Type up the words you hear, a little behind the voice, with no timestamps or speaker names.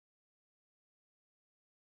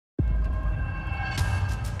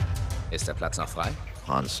Ist der Platz noch frei?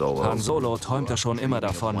 Han Solo träumte schon immer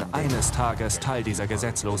davon, eines Tages Teil dieser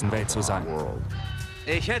gesetzlosen Welt zu sein.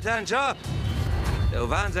 Ich hätte einen Job. Du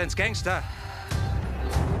Wahnsinnsgangster.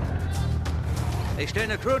 Ich stelle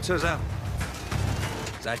eine Crew zusammen.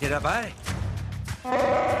 Seid ihr dabei?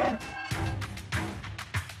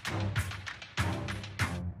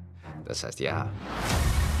 Das heißt ja.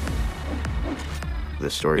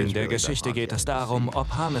 In der Geschichte geht es darum,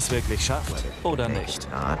 ob Han es wirklich schafft oder nicht.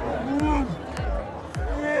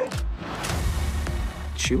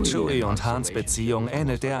 Chewie und Hans Beziehung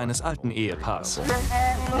ähnelt der eines alten Ehepaars.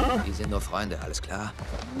 Die sind nur Freunde, alles klar?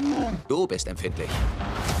 Du bist empfindlich.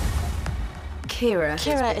 Kira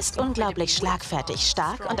ist unglaublich schlagfertig,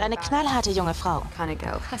 stark und eine knallharte junge Frau.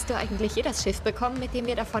 Hast du eigentlich jedes Schiff bekommen, mit dem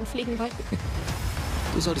wir davonfliegen wollten?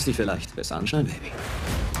 Du solltest dich vielleicht besser anschauen, Baby.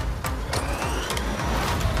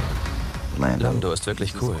 Lando ist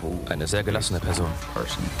wirklich cool. Eine sehr gelassene Person.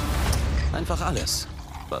 Einfach alles,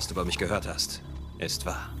 was du über mich gehört hast, ist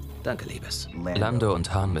wahr. Danke, Liebes. Lando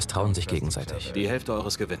und Han misstrauen sich gegenseitig. Die Hälfte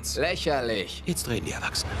eures Gewinns. Lächerlich. Jetzt reden die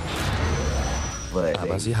Erwachsenen.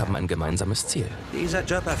 Aber sie haben ein gemeinsames Ziel. Dieser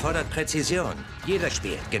Job erfordert Präzision. Jeder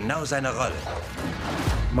spielt genau seine Rolle.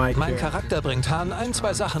 Mein Charakter bringt Han ein,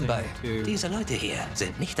 zwei Sachen bei. Diese Leute hier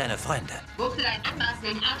sind nicht deine Freunde. Wuchte dein Anmaß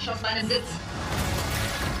den Arsch auf meinen Sitz.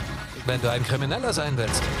 Wenn du ein Krimineller sein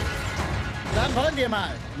willst, Dann wollen wir mal.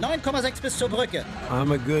 9,6 bis zur Brücke.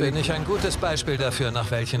 bin ich ein gutes Beispiel dafür,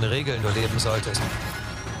 nach welchen Regeln du leben solltest.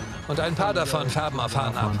 Und ein paar davon färben auf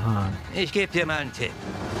Han ab. Ich gebe dir mal einen Tipp.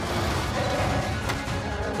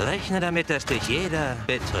 Rechne damit, dass dich jeder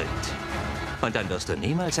betrügt. Und dann wirst du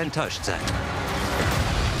niemals enttäuscht sein.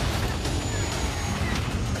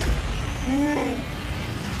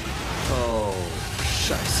 Oh,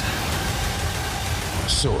 Scheiße.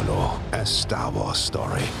 Solo, a Star Wars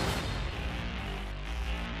story.